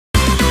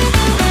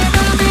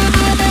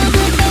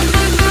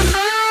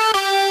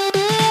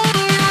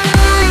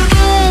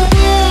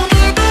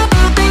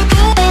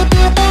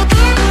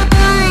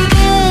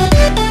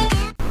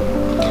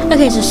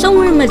Okay, so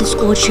someone in my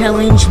Discord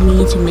challenged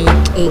me to make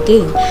a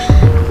game.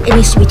 It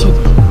needs to be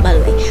 2D, by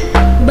the way.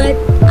 But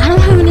I don't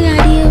have any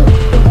idea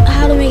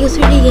how to make a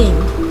 3D game.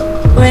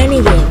 Or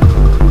any game.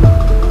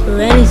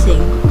 Or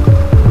anything.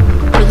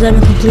 Because I'm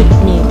a complete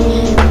noob.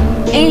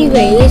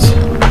 Anyways,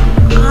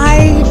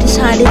 I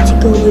decided to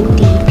go with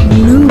the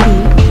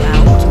newbie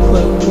route,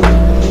 quote unquote.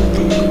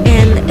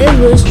 And it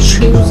was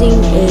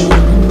choosing a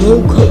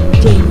no-code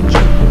game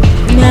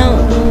jam. Now,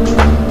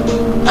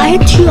 I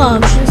had two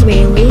options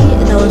mainly.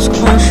 That was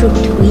Construct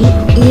Tweet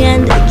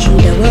and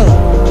GDevelop.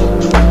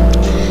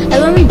 I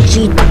went with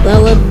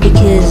GDevelop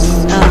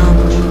because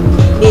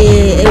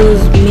it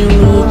was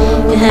mainly,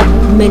 it had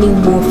many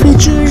more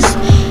features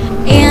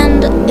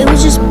and it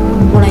was just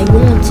what I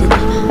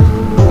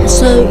wanted.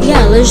 So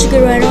yeah, let's just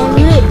get right on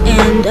with it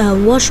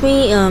and watch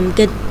me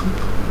get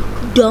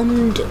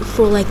dumbed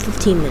for like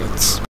 15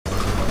 minutes.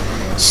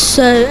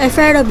 So I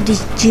fired up the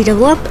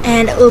GDevelop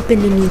and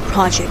opened a new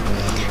project.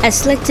 I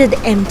selected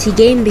empty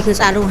game because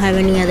I don't have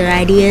any other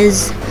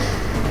ideas,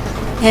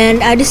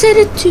 and I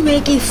decided to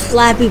make a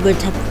Flappy Bird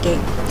type of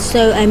game.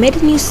 So I made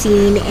a new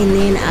scene and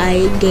then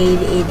I gave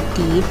it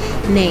the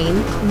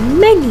name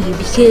Menu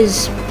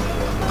because,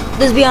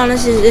 let's be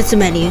honest, it's a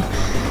menu.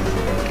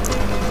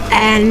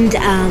 And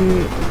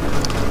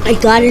I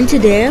got into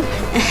there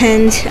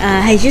and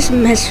I just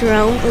messed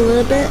around a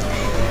little bit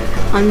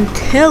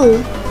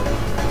until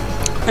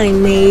I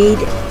made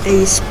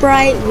a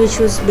sprite, which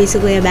was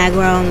basically a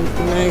background.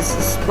 It's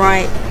a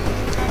sprite.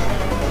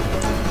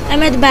 I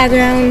made the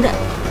background.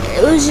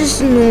 It was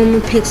just a normal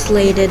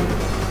pixelated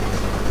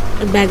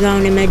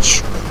background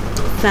image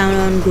found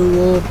on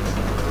Google.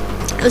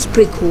 It was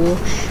pretty cool.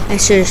 I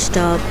searched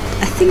up,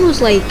 I think it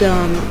was like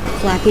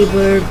Flappy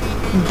Bird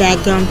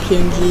background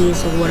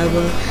PNGs or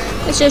whatever.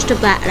 I searched up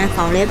that and I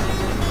found it.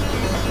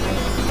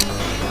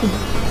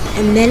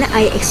 And then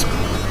I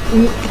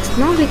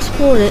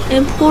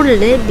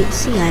imported it. But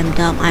see, I'm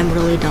dumb. I'm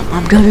really dumb.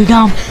 I'm really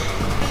dumb.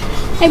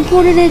 I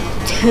imported it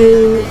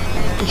to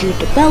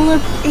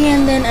GDevelop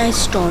and then I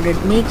started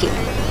making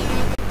it.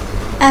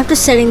 After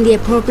setting the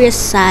appropriate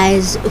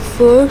size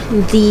for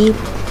the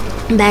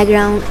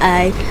background,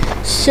 I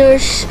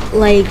searched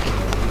like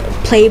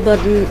play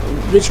button,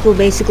 which will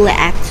basically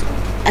act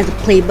as a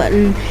play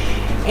button,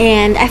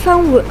 and I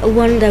found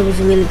one that was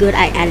really good.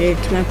 I added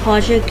it to my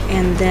project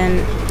and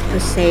then I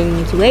was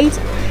saying to wait.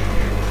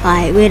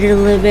 I waited a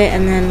little bit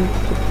and then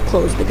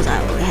closed because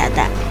I already had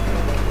that.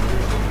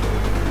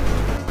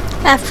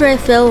 After I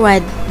fell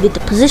right with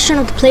the position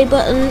of the play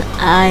button,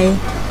 I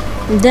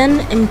then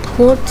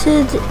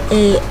imported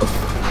a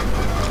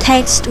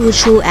text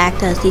which will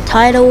act as the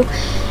title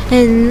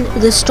and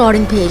the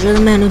starting page or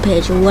the menu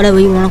page or whatever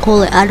you want to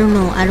call it. I don't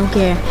know. I don't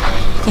care.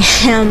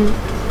 And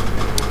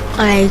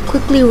I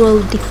quickly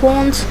wrote the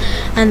font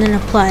and then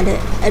applied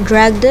it. I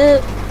dragged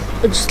it.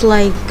 Just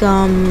like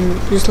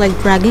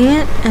dragging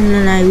it, and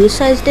then I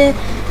resized it.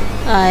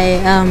 I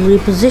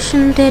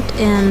repositioned it,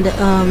 and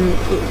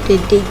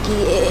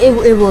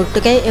it worked.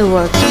 Okay, it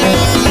worked.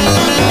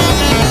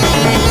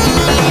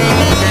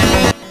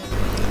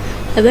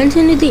 I went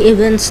into the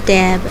events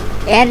tab,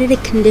 added a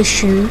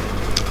condition,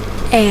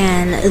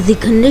 and the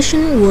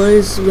condition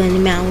was when the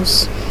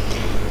mouse.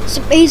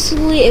 So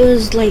basically, it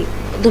was like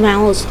the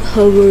mouse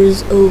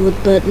hovers over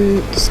the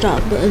button, the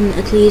start button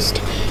at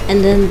least,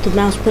 and then the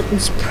mouse button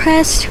is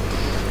pressed,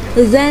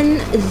 then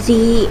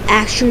the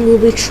action will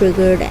be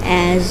triggered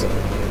as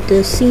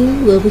the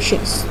scene will be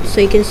chased.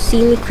 So you can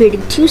see me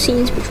creating two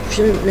scenes, which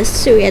wasn't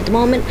necessary at the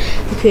moment.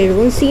 I created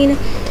one scene,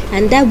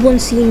 and that one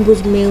scene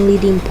was mainly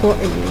the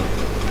important one.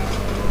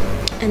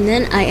 And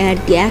then I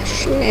added the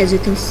action. As you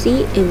can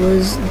see, it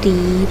was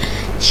the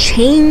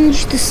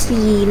change the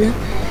scene,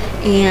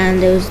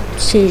 and it was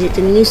change it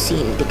to new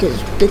scene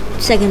because the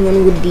second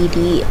one would be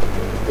the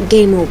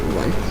game over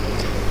one.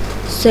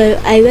 So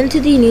I went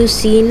to the new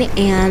scene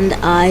and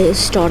I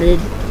started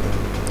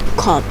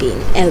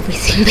copying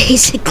everything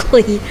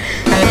basically.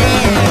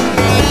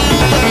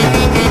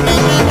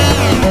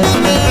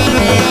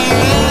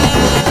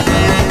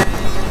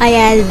 I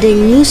added a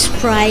new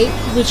sprite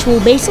which will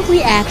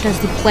basically act as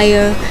the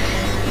player.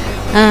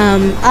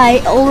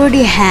 I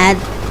already had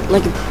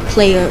like a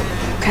player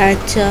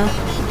character,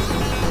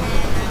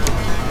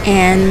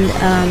 and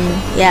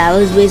yeah, I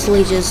was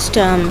basically just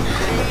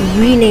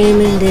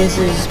renaming this,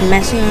 is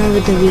messing around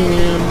with the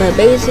rename, but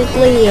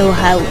basically it will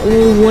have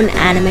only one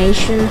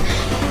animation,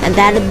 and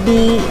that would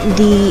be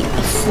the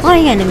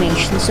flying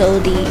animation. So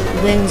the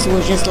wings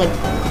will just like,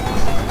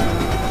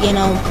 you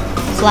know,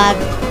 flap.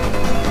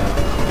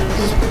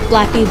 This is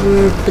Flappy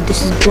Bird, but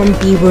this is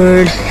Grumpy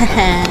Bird.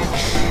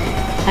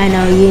 I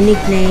know,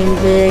 unique name,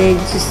 but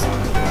it's just,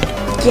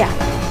 yeah.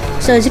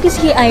 So as you can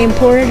see, I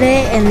imported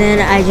it and then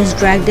I just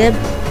dragged it,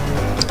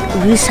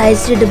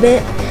 resized it a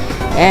bit,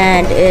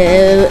 and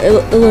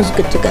it was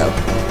good to go.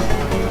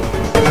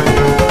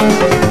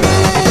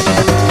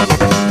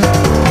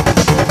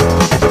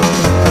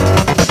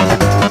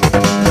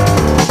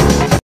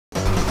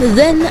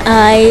 Then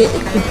I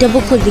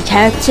double clicked the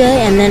character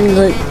and then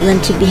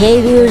went to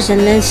behaviors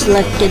and then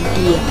selected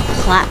the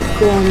platform.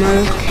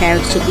 former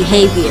character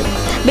behavior.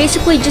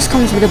 Basically, it just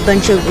comes with a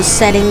bunch of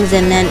settings,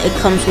 and then it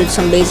comes with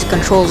some basic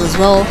controls as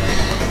well.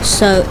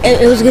 So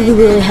it was gonna be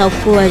really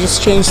helpful. I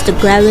just changed the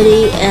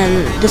gravity,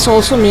 and this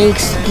also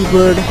makes the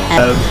word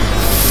have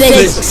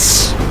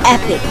physics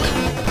epic.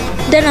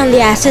 Then on the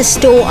asset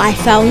store, I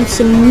found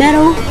some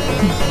metal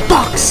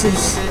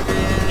boxes.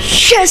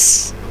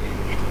 Yes!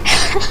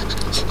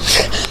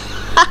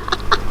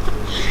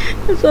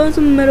 I found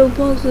some metal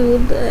boxes.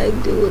 What the heck,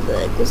 dude? What the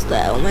heck was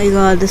that? Oh my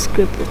god, the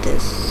script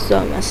is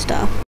so messed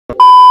up.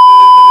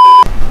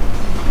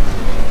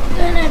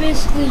 Then I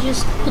basically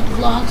just put the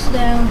blocks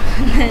down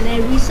and I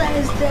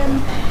resized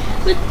them,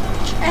 which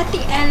at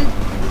the end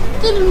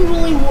didn't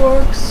really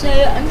work, so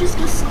I'm just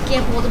gonna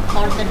skip all the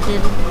parts that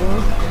didn't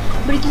work.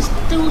 But you can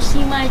still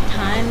see my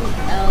time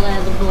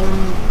at the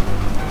bottom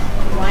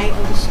right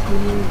of the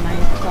screen. My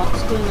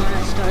clock's going on.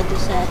 I started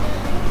this at,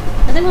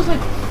 I think it was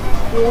like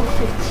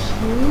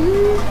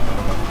 4:15,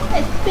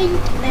 I think,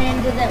 and I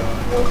ended at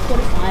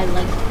 4:45,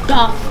 like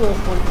dot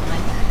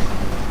 4:45.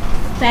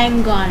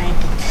 Thank God I did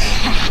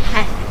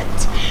that.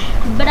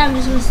 But I'm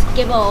just gonna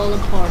skip all the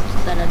parts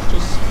that are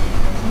just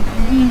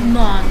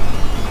not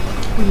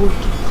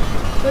working.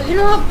 But you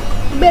know what?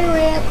 Better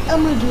yet,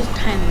 I'm gonna do a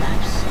time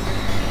lapse.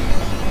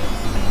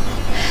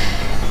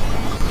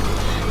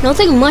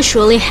 Nothing much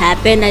really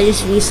happened. I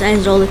just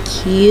resized all the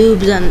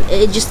cubes and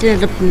it just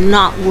ended up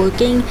not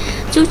working.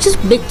 So it's just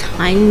big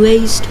time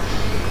waste.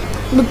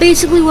 But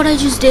basically what I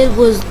just did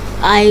was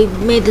I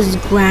made this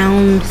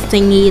ground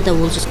thingy that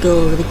will just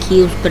go over the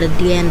cubes, but at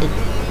the end it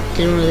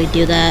didn't really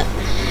do that.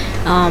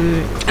 I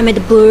made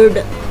the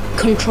bird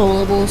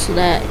controllable so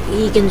that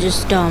he can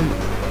just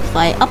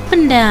fly up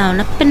and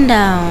down,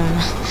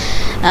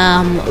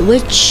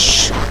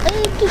 which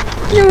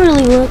didn't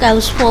really work. I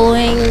was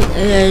following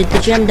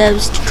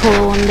TheGemDev's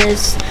tutorial on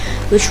this,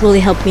 which really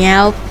helped me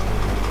out.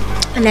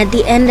 And at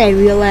the end I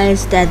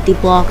realized that the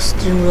blocks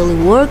didn't really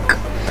work,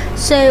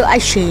 so I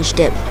changed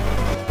it.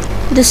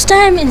 This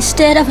time,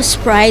 instead of a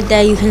sprite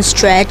that you can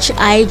stretch,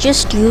 I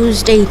just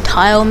used a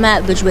tile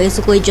map, which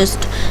basically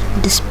just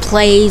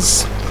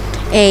displays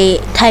a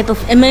type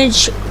of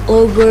image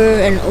over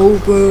and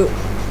over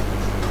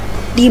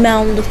the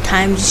amount of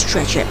time to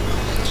stretch it,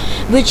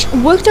 which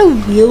worked out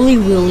really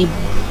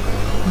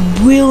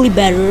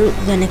better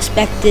than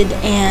expected.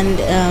 And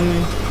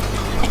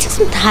I took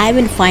some time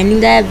in finding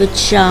that,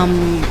 which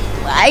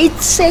I'd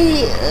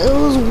say it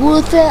was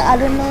worth it. I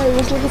don't know, it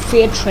was like a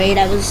fair trade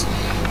I was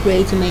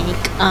ready to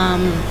make.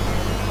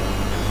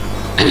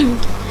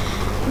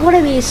 What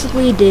I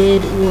basically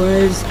did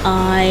was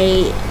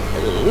I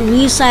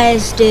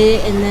resized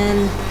it, and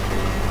then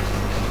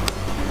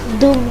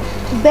the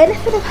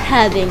benefit of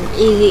having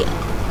a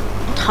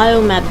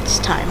tile map this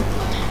time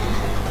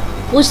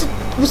was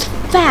the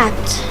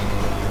fact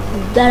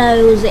that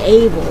I was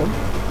able,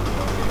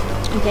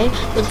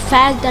 the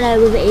fact that I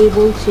was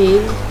able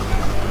to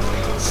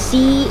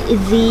see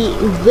the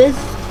width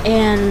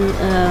and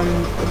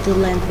the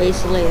length,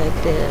 basically,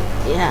 like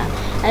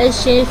I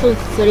just changed from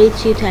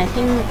 32 to I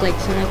think like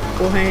something like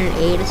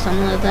 408 or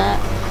something like that.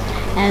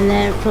 And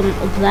then from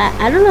that,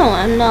 I don't know,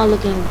 I'm not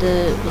looking at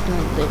the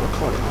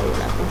recording or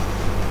whatever.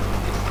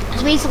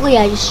 So basically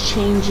I just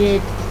change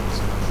it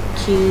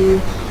to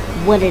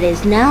what it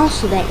is now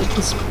so that it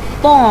can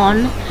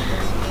spawn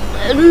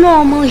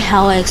normally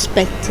how I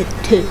expect it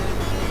to.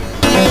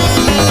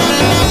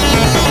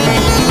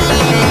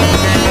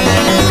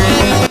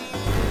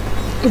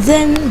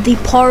 Then the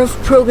part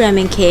of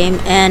programming came,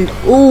 and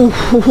ooh,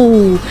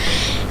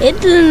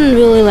 it didn't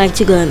really like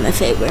to go in my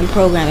favor in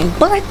programming,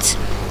 but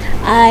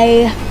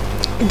I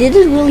did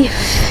it really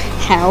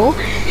well.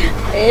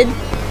 It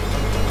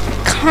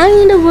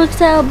kind of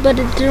worked out, but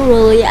it didn't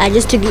really. I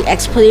just took the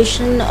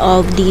explanation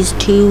of these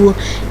two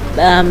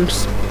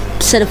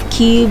set of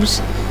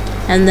cubes,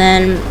 and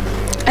then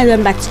I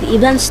went back to the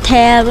events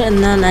tab,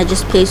 and then I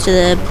just pasted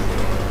it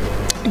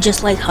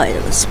just like how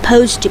it was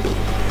supposed to be.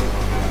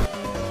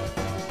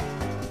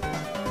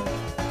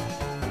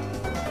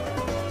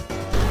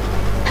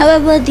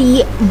 However,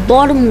 the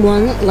bottom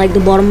one, like the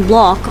bottom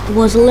block,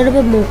 was a little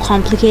bit more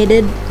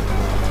complicated.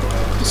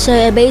 So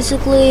I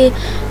basically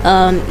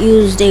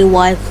used a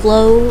Y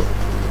flow.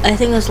 I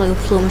think it's like a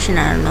flow machine,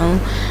 I don't know.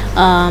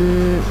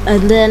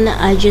 And then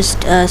I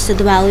just set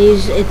the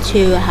values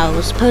to how it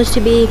was supposed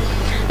to be.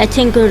 I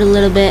tinkered a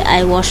little bit.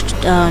 I watched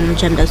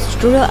TheGemDev's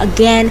tutorial.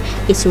 Again,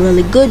 it's a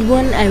really good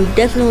one. I would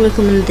definitely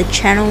recommend the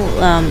channel.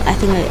 I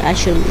think I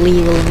should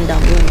leave a link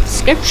down below in the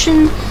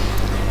description.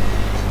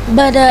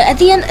 But at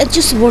the end, it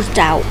just worked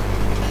out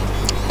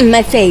in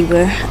my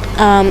favor.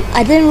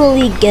 I didn't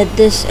really get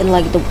this in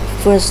like the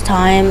first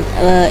time.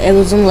 It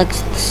wasn't like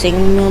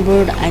single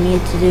numbered. I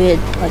needed to do it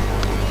like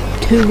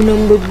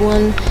 2-numbered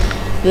one,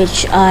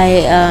 which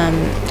I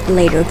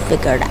later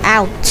figured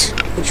out,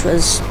 which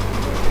was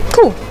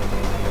cool.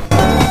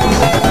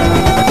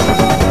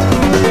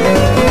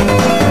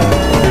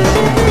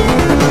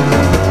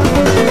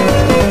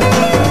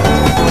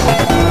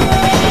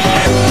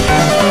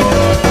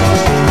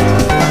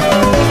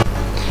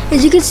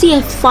 As you can can see,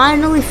 I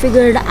finally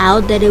figured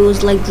out that it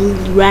was like the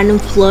random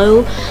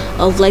flow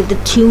of like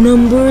the two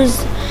numbers.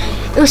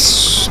 It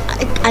was,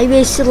 I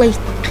wasted like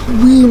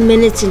 3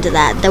 minutes into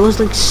that. That was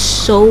like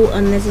so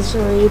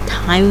unnecessary,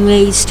 time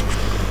waste.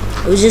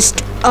 It was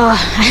just,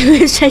 I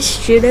wish I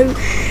should have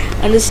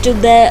understood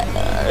that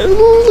a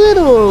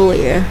little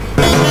earlier.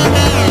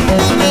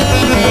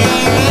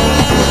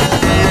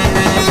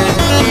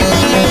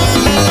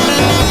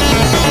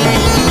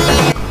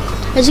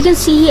 As you can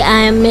see,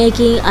 I made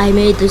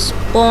the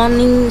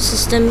spawning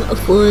system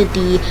for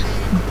the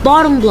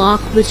bottom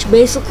block, which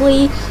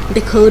basically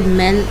the code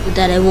meant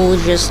that it will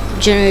just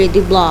generate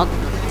the block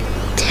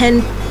 10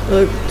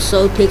 or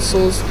so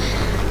pixels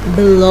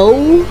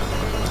below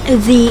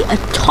the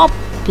top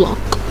block,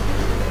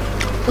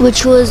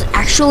 which was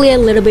actually a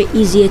little bit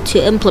easier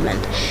to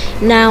implement.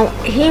 Now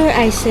here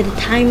I set a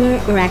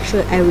timer, or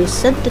actually I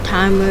reset the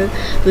timer,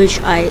 which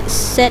I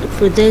set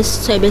for this.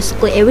 So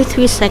basically every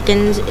 3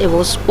 seconds it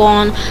will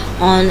spawn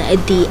on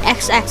the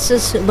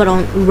x-axis but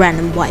on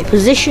random y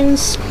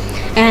positions,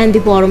 and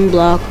the bottom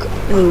block,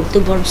 or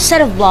the bottom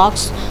set of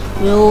blocks,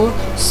 will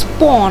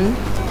spawn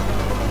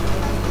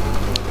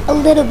a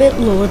little bit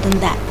lower than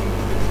that.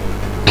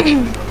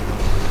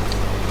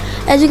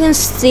 As you can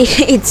see,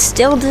 it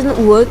still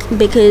didn't work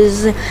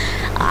because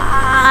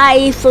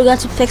I forgot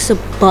to fix a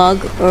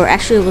bug, or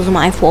actually it was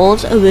my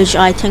fault, which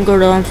I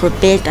tinkered on for a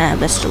bit and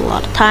I wasted a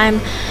lot of time.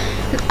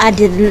 I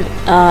didn't,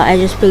 I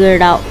just figured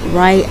it out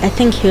right. I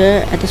think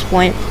here at this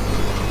point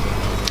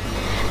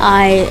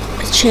I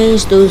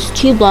changed those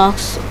 2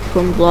 blocks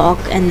from block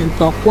and then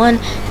block 1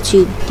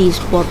 to these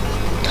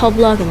top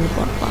block and the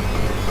bottom block.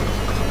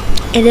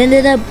 It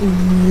ended up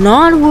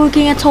not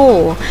working at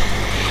all.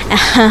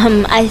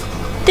 I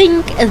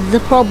think the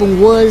problem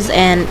was,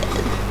 and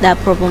that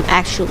problem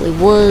actually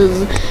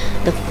was,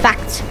 the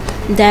fact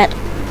that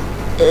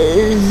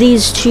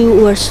these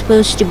two were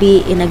supposed to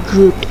be in a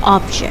grouped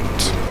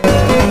object.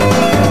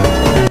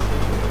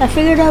 I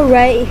figured out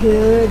right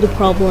here the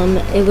problem.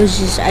 It was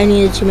just I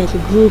needed to make a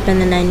group, and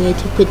then I needed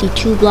to put the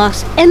 2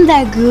 blocks in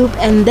that group,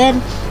 and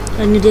then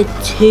I needed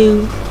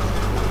to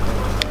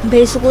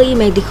basically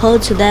make the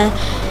code so that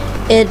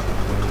it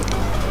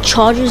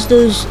charges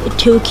those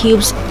 2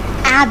 cubes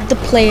at the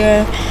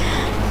player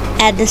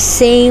at the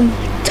same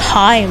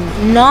time,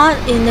 not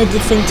in a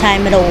different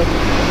time at all.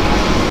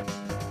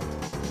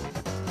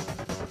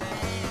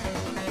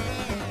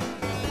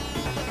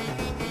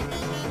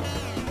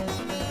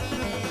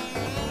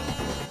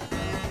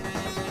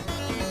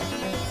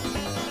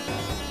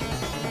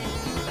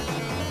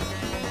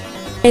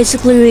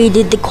 Basically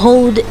redid the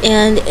code,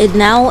 and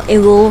now it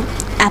will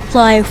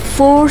apply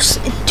force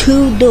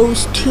to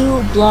those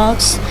 2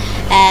 blocks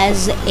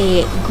as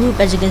a group.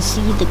 As you can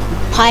see, the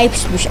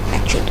pipes, which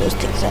actually those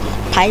things are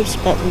not pipes,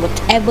 but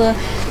whatever.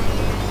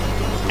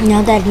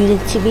 Now that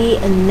needed to be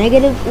a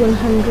negative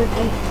 100.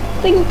 I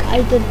think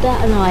I did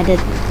that. No, I did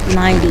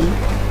 90,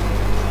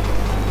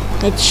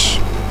 which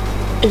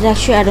is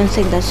actually, I don't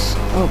think that's,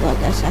 oh god,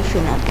 that's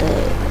actually not the,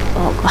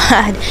 oh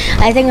god,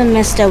 I think I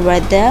messed up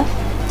right there,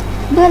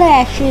 but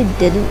I actually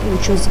didn't,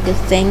 which was a good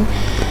thing.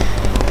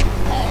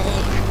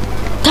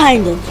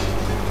 Kind of.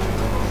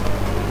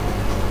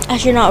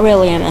 Actually, not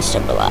really. I messed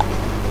up a lot,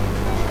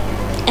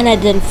 and I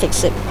didn't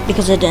fix it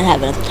because I didn't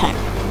have enough time.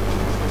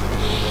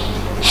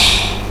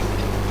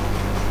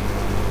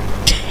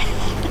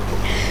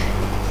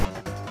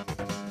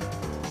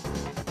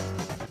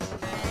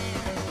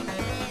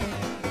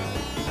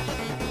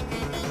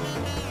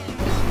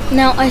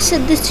 Now I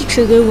set this to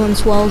trigger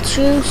once while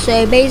true,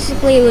 so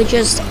basically it would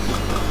just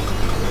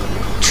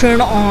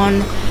turn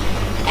on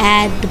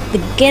at the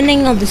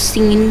beginning of the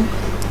scene,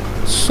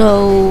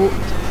 so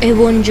it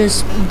wouldn't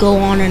just go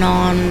on and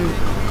on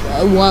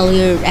while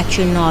you're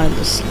actually not in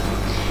the scene,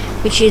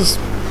 which is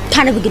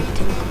kind of a good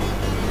thing,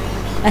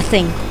 I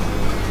think.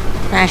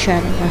 Actually,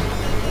 I don't know.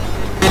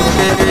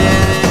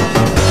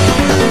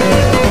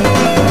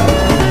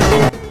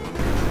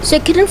 So I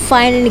couldn't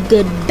find any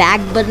good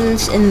back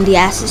buttons in the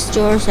asset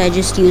store, so I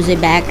just use a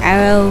back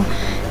arrow.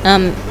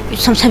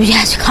 Sometimes you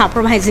have to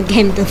compromise in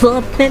game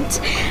development.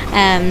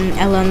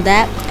 I learned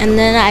that, and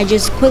then I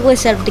just quickly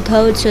set up the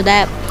code so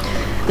that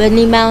when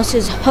the mouse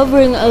is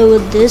hovering over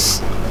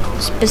this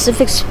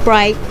specific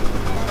sprite,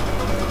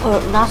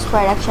 or not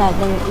sprite, actually I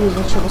didn't use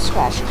a triple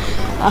scratch,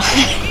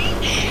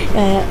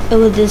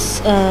 over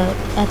this,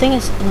 I think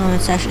it's, no,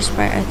 it's actually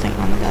sprite, I think,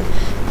 oh my god.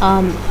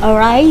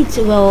 Alright,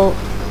 well,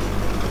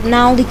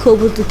 now the code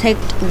will detect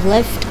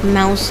left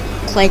mouse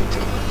click,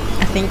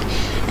 I think,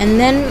 and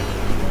then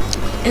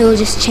it will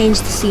just change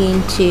the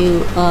scene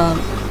to, I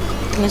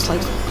think it's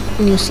like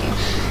new scene,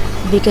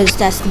 because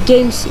that's the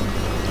game scene,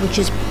 which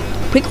is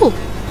pretty cool.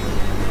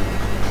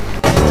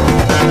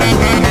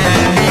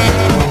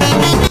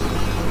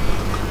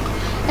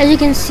 As you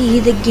can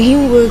see, the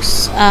game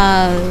works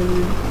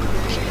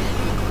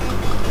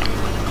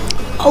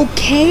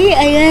okay,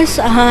 I guess.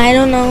 I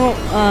don't know.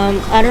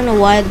 I don't know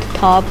why the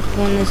top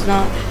one is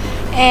not.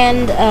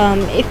 And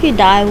if you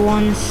die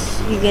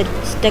once, you get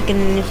stuck in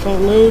a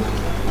different loop.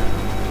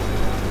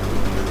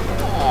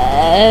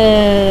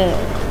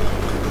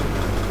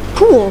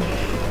 Cool.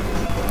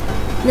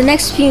 The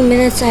next few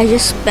minutes I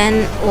just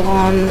spent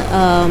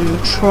on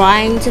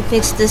trying to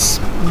fix this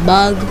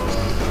bug.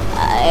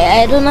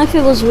 I don't know if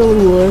it was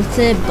really worth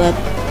it, but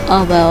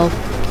oh well,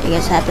 I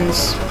guess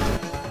happens.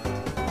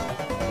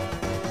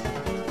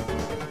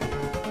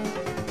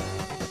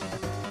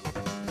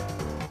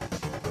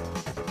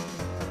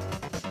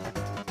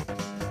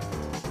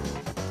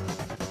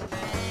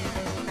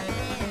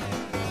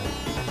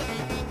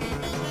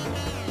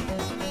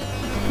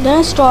 Then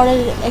I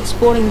started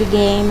exporting the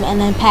game and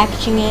then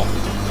packaging it.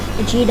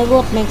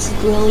 TheGemDev makes it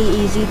really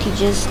easy to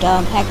just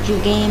package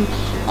your game,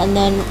 and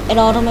then it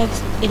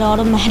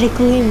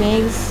automatically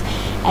makes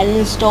and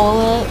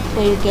install it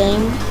for your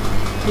game,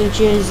 which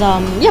is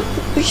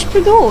which is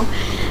pretty cool.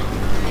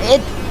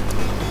 It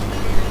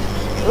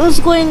was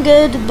going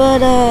good,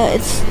 but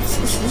it's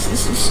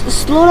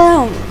slow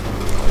down,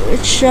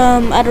 which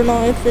I don't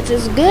know if it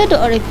is good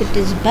or if it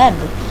is bad.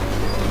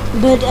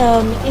 But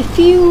if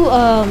you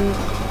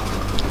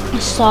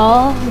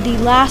saw the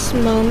last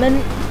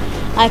moment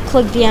I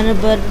clicked the enter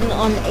button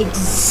on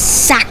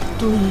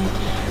exactly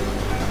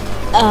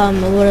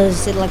what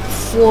is it, like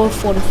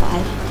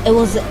 4:45. It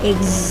was the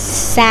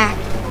exact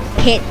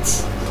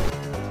hit.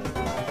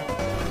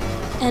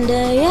 And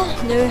yeah,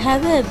 there you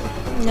have it.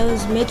 That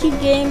was making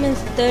game in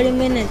 30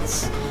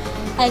 minutes.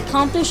 I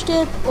accomplished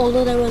it,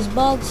 although there was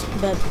bugs,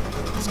 but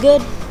it's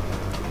good.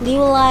 Leave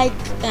a like,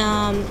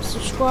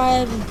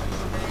 subscribe,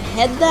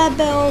 hit that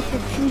bell for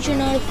future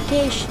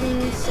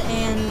notifications,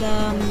 and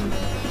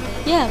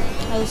yeah,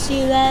 I'll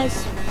see you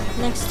guys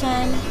next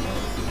time.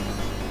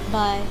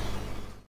 Bye.